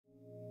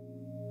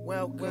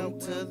Welcome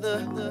to the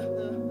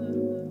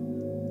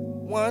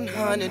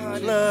 100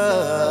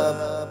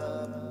 Club.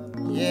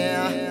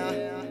 Yeah.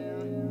 You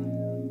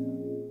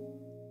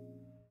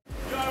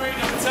already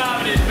know what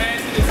time it is,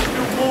 man. It's a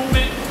new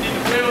movement in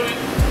the building.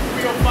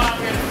 305,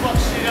 we had to fuck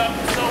shit up.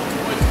 So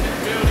boys in the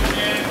building,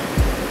 man.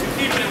 We're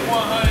keeping it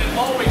 100.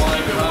 Always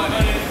keep it 100.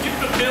 Get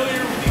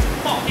familiar with these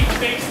fucking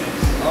faces.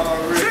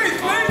 Already.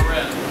 Jeez,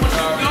 man. Once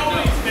you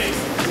know these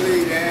faces.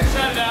 Lead that.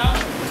 Shut it down.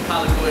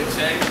 Hollywood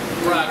check.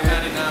 Rock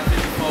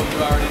 9954, you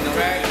already know.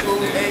 Back to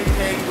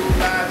AK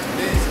Live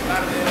this.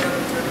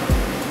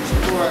 It's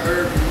your boy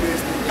Urban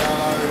Mystic. Y'all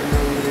already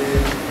know what it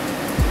is.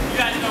 You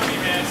guys know me,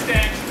 man.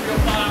 Stacks,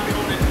 305, we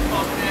holding the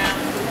fuck down.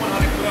 The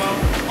 100 Club.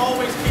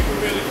 Always keep it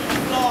real.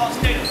 Y'all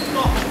stay the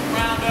fuck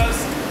around us.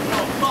 We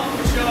don't fuck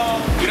with y'all.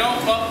 We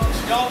don't fuck.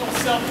 Y'all don't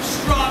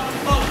self-destruct.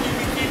 Fuck you.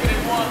 We keeping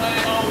it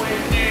 100 always,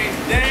 every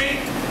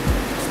day.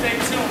 Stay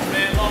tuned,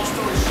 man. Long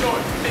story short,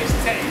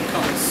 mixtape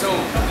Coming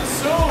soon. coming